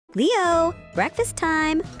Leo, breakfast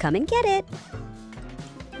time. Come and get it.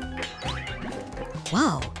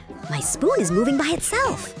 Whoa, my spoon is moving by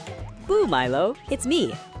itself. Boo, Milo. It's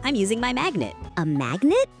me. I'm using my magnet. A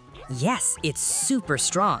magnet? Yes, it's super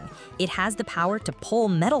strong. It has the power to pull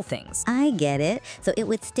metal things. I get it. So it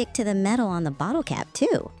would stick to the metal on the bottle cap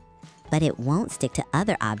too. But it won't stick to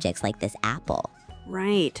other objects like this apple.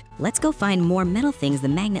 Right. Let's go find more metal things the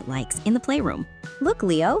magnet likes in the playroom. Look,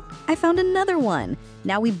 Leo, I found another one.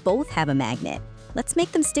 Now we both have a magnet. Let's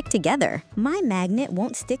make them stick together. My magnet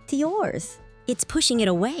won't stick to yours. It's pushing it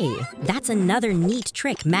away. That's another neat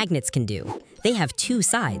trick magnets can do. They have two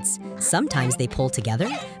sides. Sometimes they pull together,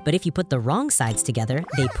 but if you put the wrong sides together,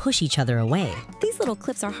 they push each other away. These little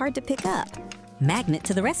clips are hard to pick up. Magnet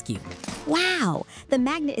to the rescue. Wow, the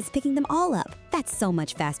magnet is picking them all up. That's so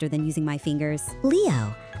much faster than using my fingers.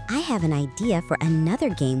 Leo, I have an idea for another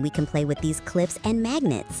game we can play with these clips and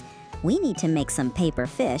magnets. We need to make some paper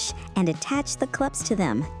fish and attach the clips to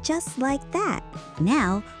them, just like that.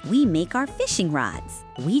 Now, we make our fishing rods.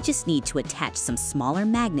 We just need to attach some smaller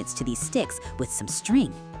magnets to these sticks with some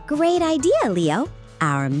string. Great idea, Leo.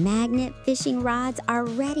 Our magnet fishing rods are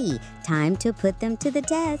ready. Time to put them to the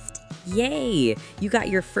test. Yay! You got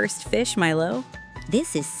your first fish, Milo.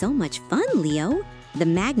 This is so much fun, Leo. The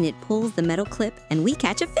magnet pulls the metal clip and we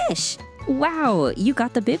catch a fish. Wow, you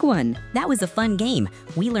got the big one. That was a fun game.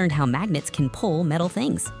 We learned how magnets can pull metal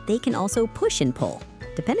things. They can also push and pull,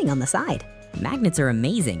 depending on the side. Magnets are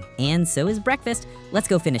amazing, and so is breakfast. Let's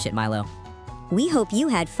go finish it, Milo. We hope you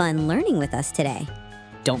had fun learning with us today.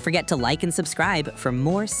 Don't forget to like and subscribe for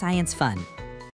more science fun.